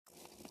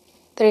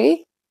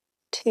Three,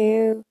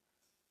 two,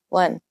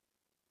 one.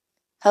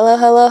 Hello,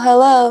 hello,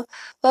 hello.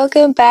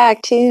 Welcome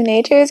back to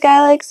Nature's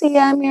Galaxy.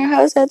 I'm your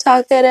host, a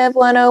Talkative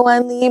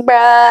 101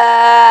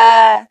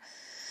 Libra.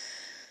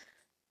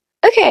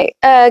 Okay,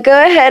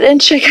 go ahead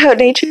and check out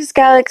Nature's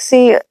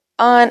Galaxy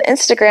on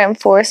Instagram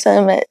for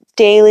some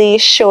daily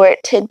short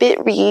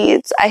tidbit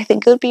reads. I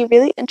think it would be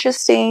really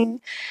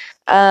interesting.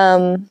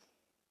 So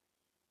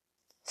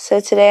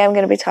today I'm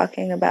going to be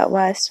talking about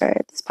why I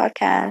started this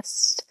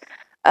podcast.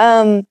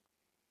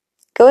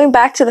 Going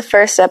back to the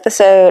first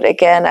episode,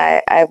 again,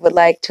 I would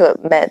like to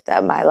admit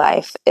that my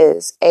life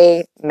is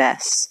a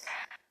mess.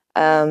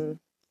 And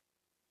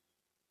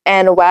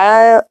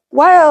while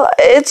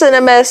it's in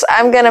a mess,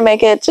 I'm going to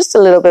make it just a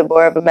little bit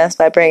more of a mess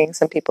by bringing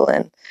some people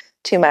in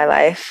to my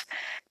life.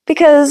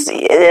 Because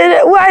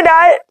why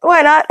not?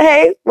 Why not?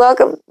 Hey,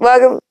 welcome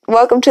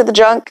to the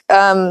junk.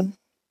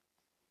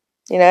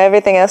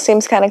 Everything else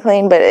seems kind of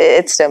clean, but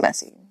it's still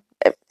messy.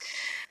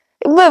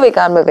 Moving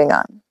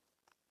on.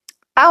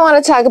 I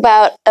want to talk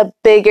about a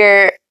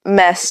bigger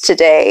mess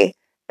today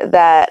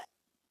that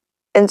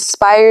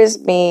inspires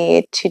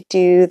me to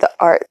do the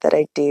art that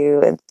I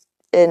do,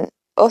 and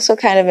also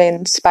kind of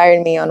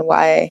inspired me on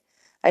why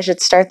I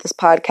should start this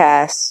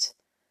podcast.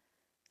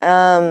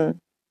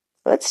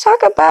 Let's talk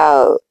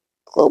about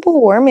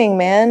global warming,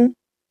 man.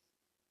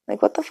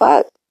 Like, what the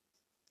fuck?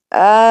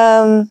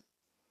 I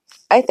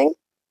think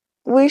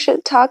we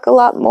should talk a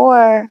lot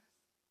more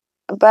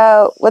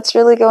about what's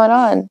really going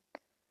on.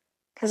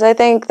 Because I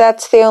think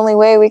that's the only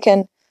way we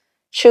can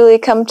truly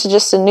come to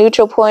just a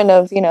neutral point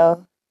of,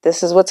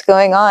 this is what's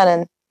going on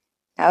and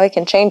how we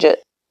can change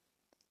it.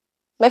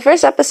 My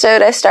first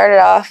episode, I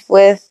started off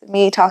with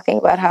me talking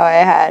about how I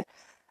had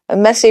a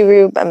messy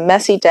room, a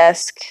messy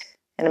desk,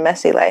 and a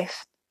messy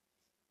life.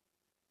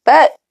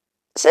 But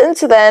since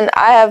then,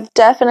 I have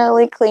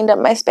definitely cleaned up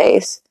my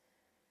space.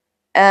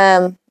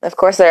 Of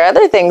course, there are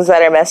other things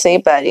that are messy,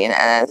 but,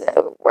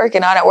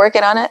 working on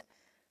it.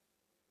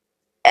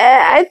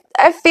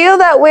 I feel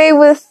that way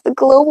with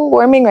global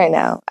warming right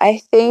now. I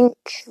think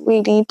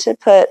we need to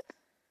put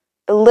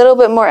a little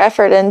bit more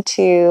effort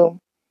into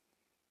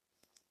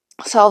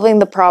solving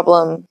the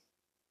problem.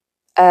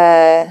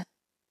 I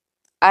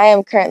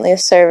am currently a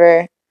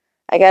server.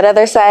 I got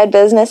other side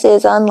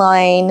businesses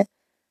online.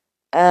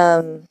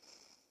 But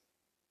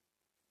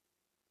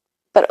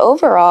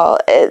overall,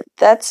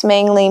 that's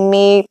mainly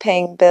me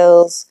paying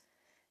bills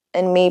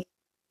and me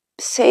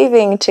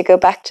saving to go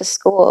back to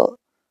school.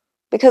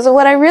 Because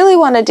what I really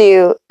want to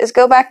do is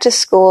go back to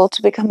school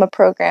to become a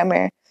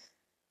programmer.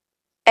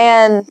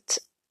 And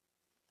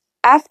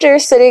after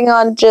sitting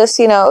on just,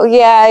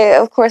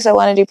 of course I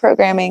want to do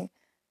programming,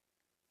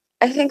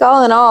 I think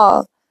all in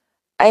all,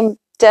 I'm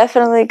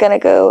definitely going to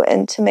go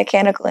into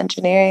mechanical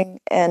engineering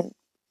and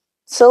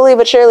slowly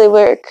but surely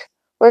work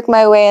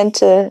my way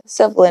into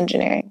civil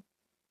engineering.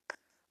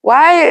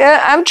 Why?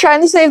 I'm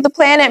trying to save the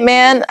planet,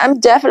 man. I'm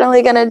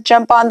definitely going to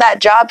jump on that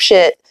job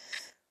shit.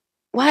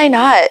 Why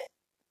not?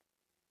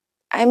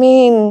 I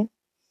mean,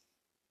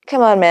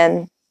 come on,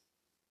 man.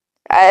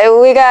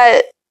 We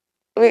got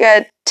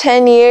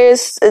 10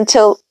 years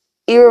until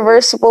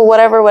irreversible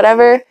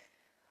whatever.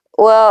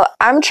 Well,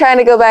 I'm trying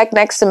to go back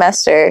next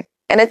semester,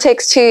 and it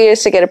takes 2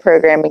 years to get a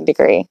programming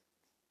degree.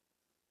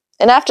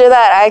 And after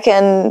that, I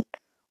can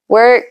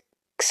work,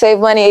 save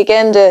money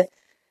again to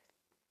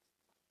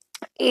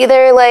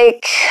either,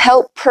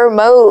 help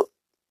promote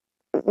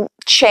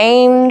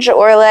change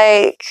or,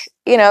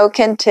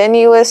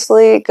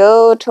 continuously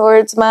go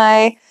towards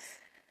my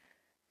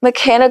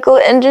mechanical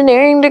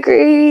engineering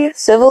degree,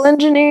 civil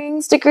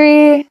engineering's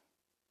degree,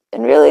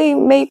 and really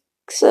make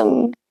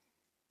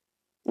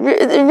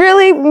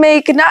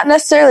not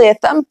necessarily a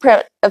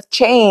thumbprint of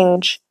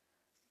change,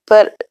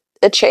 but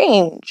a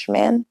change,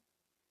 man.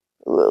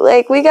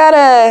 We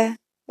gotta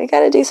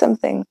do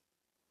something.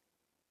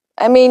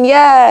 I mean,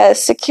 yeah,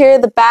 secure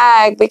the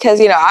bag because,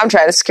 I'm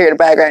trying to secure the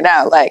bag right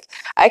now.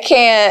 I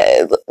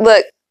can't,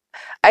 look,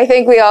 I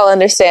think we all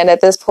understand at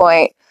this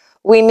point,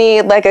 we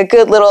need a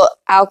good little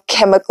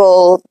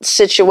alchemical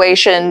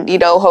situation,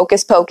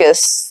 hocus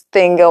pocus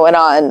thing going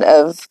on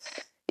of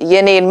you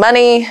need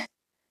money,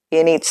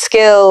 you need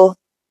skill.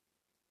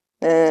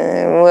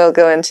 We'll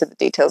go into the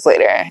details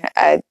later.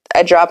 I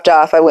dropped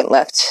off. I went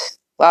left.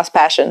 Lost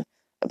passion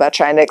about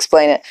trying to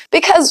explain it.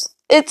 Because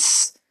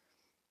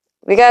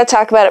we got to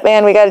talk about it,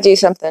 man. We got to do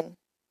something.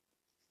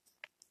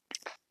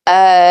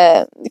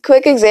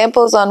 Quick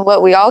examples on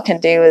what we all can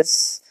do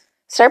is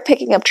start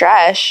picking up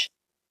trash.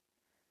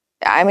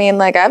 I mean,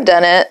 I've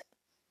done it.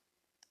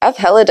 I've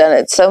hella done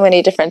it so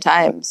many different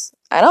times.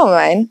 I don't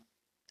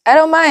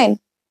mind.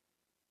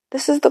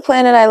 This is the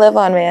planet I live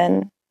on,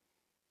 man.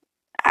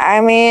 I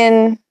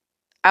mean,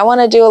 I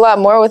want to do a lot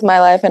more with my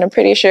life, and I'm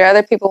pretty sure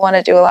other people want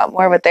to do a lot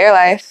more with their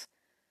life.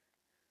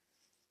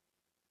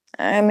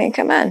 I mean,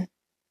 come on.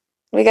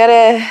 We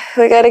gotta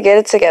get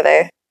it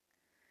together.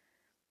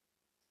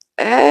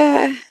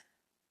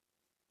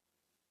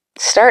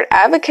 Start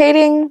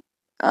advocating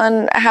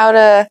on how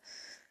to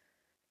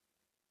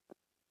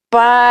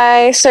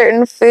buy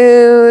certain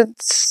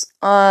foods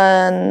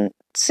on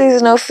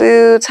seasonal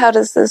foods? How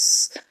does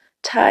this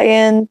tie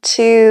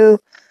into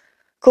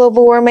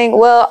global warming?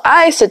 Well,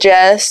 I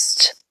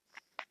suggest,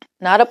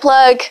 not a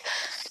plug,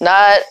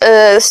 not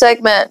a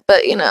segment,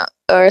 but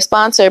or a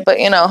sponsor, but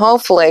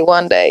hopefully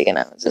one day,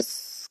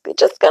 just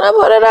gonna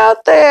put it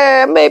out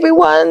there. Maybe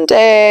one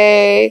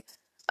day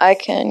I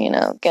can,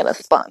 get a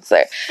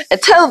sponsor.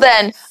 Until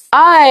then,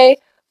 I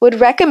would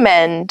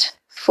recommend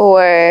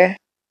for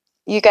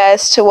you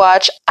guys to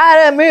watch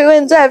Adam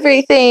Ruins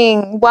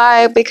Everything.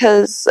 Why?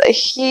 Because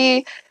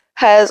he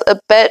has a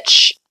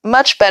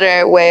much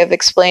better way of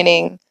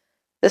explaining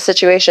the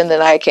situation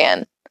than I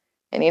can.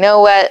 And you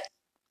know what?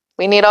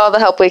 We need all the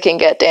help we can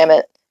get, damn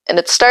it. And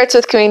it starts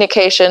with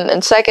communication,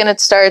 and second, it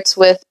starts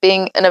with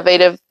being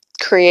innovative,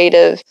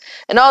 creative,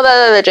 and all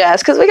that other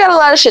jazz, because we got a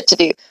lot of shit to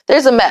do.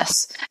 There's a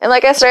mess. And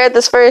like I started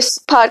this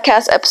first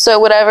podcast episode,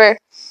 whatever,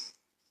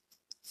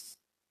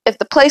 if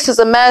the place is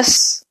a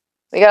mess,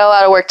 we got a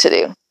lot of work to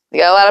do. We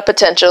got a lot of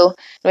potential,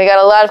 and we got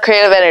a lot of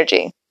creative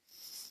energy.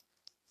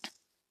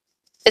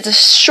 It's a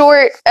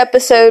short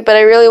episode, but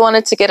I really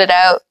wanted to get it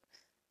out.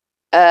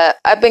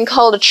 I've been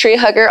called a tree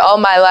hugger all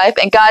my life,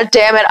 and god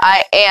damn it,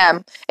 I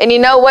am. And you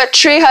know what?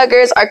 Tree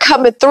huggers are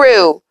coming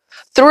through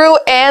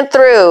and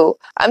through.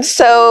 I'm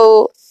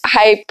so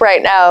hype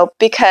right now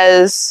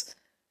because,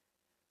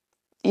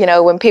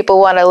 when people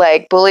want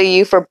to bully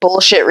you for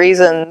bullshit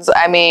reasons,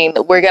 I mean,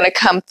 we're gonna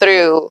come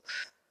through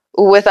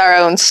with our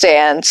own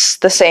stance,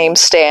 the same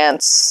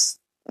stance,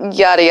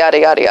 yada yada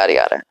yada yada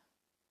yada.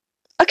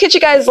 I'll catch you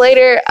guys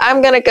later.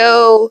 I'm gonna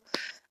go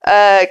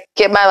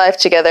get my life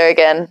together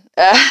again.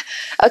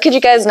 I'll catch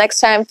you guys next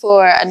time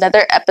for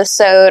another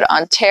episode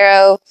on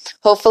tarot.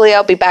 Hopefully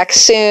I'll be back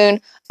soon.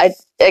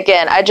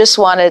 I just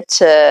wanted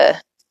to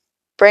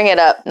bring it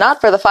up, not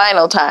for the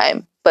final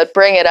time, but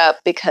bring it up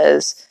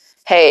because,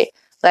 hey,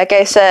 like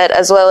I said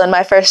as well in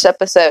my first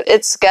episode,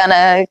 it's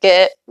gonna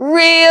get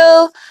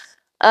real.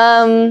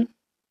 Because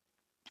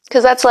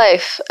that's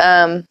life.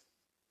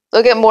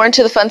 We'll get more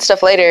into the fun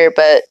stuff later,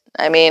 but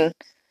I mean,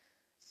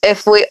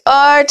 if we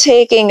are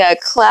taking a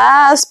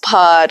class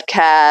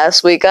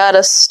podcast, we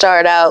gotta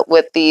start out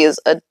with these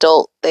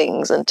adult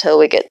things until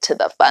we get to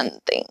the fun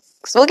things.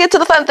 We'll get to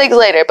the fun things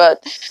later,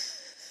 but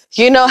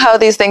you know how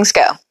these things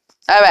go.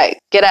 Alright,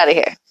 get out of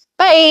here.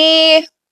 Bye!